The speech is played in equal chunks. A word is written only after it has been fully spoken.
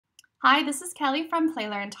Hi, this is Kelly from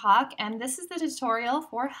PlayLearnTalk, and this is the tutorial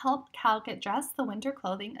for Help Cal Get Dressed, the Winter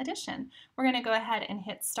Clothing Edition. We're going to go ahead and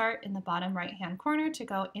hit Start in the bottom right-hand corner to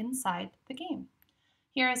go inside the game.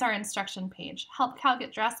 Here is our instruction page. Help Cal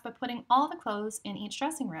get dressed by putting all the clothes in each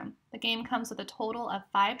dressing room. The game comes with a total of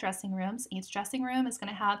 5 dressing rooms. Each dressing room is going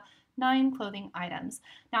to have 9 clothing items.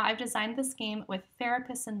 Now, I've designed this game with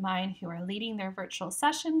therapists in mind who are leading their virtual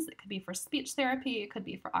sessions. It could be for speech therapy, it could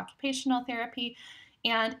be for occupational therapy,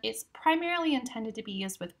 and it's primarily intended to be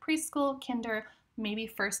used with preschool, kinder, maybe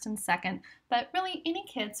first and second, but really any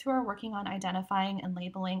kids who are working on identifying and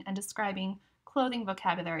labeling and describing clothing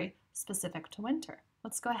vocabulary specific to winter.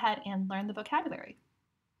 Let's go ahead and learn the vocabulary.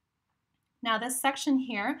 Now this section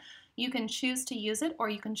here, you can choose to use it or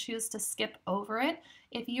you can choose to skip over it.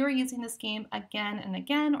 If you're using this game again and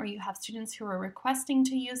again, or you have students who are requesting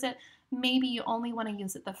to use it, maybe you only want to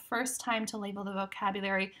use it the first time to label the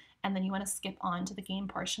vocabulary and then you want to skip on to the game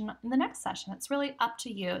portion in the next session. It's really up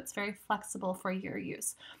to you. It's very flexible for your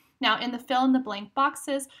use. Now in the fill in the blank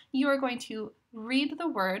boxes, you are going to read the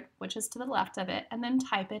word, which is to the left of it, and then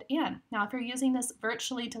type it in. Now if you're using this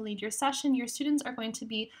virtually to lead your session, your students are going to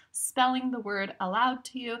be spelling the word aloud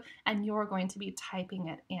to you and you're going to be typing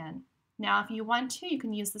it in. Now if you want to, you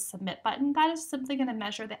can use the submit button. That is simply going to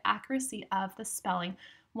measure the accuracy of the spelling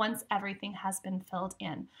once everything has been filled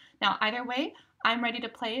in. Now either way, I'm ready to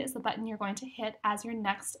play is the button you're going to hit as your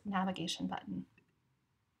next navigation button.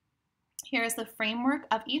 Here is the framework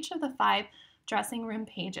of each of the 5 dressing room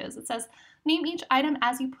pages. It says, name each item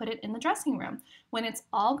as you put it in the dressing room. When it's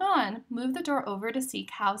all gone, move the door over to see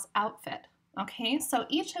Cal's outfit. Okay, so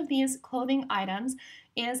each of these clothing items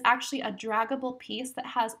is actually a draggable piece that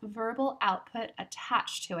has verbal output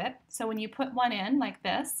attached to it. So when you put one in like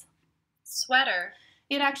this, sweater,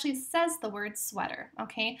 it actually says the word sweater,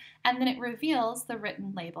 okay? And then it reveals the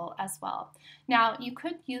written label as well. Now, you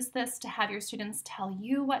could use this to have your students tell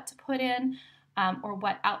you what to put in or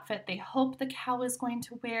what outfit they hope the cow is going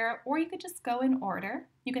to wear, or you could just go in order.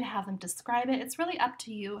 You could have them describe it. It's really up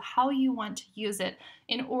to you how you want to use it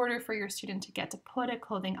in order for your student to get to put a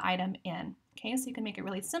clothing item in, okay? So you can make it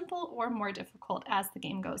really simple or more difficult as the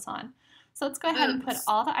game goes on. So let's go ahead and put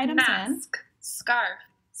all the items mask, scarf,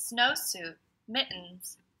 snowsuit,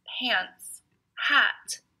 mittens, pants,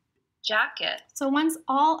 hat, jacket. So once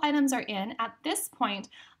all items are in, at this point,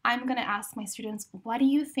 I'm going to ask my students, what do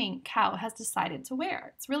you think Cal has decided to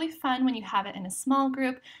wear? It's really fun when you have it in a small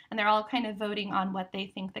group and they're all kind of voting on what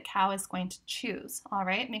they think the cow is going to choose. All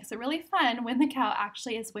right, it makes it really fun when the cow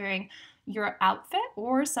actually is wearing your outfit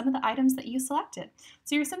or some of the items that you selected.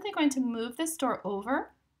 So you're simply going to move this door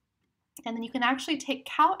over, and then you can actually take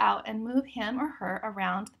Cal out and move him or her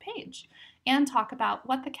around the page and talk about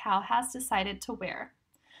what the cow has decided to wear.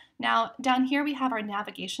 Now, down here we have our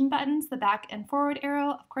navigation buttons. The back and forward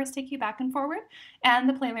arrow, of course, take you back and forward, and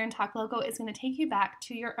the PlayLearnTalk logo is going to take you back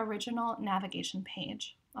to your original navigation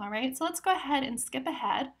page. All right, so let's go ahead and skip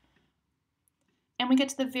ahead. And we get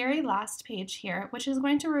to the very last page here, which is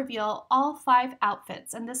going to reveal all 5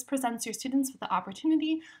 outfits. And this presents your students with the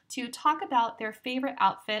opportunity to talk about their favorite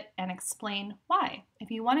outfit and explain why.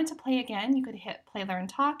 If you wanted to play again, you could hit Play, Learn,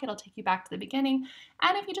 Talk. It'll take you back to the beginning.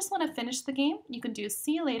 And if you just want to finish the game, you can do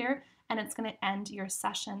See You Later, and it's going to end your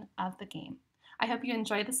session of the game. I hope you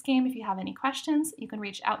enjoyed this game. If you have any questions, you can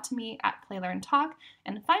reach out to me at Play, Learn, Talk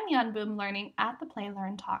and find me on Boom Learning at the Play,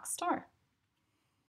 Learn, Talk store.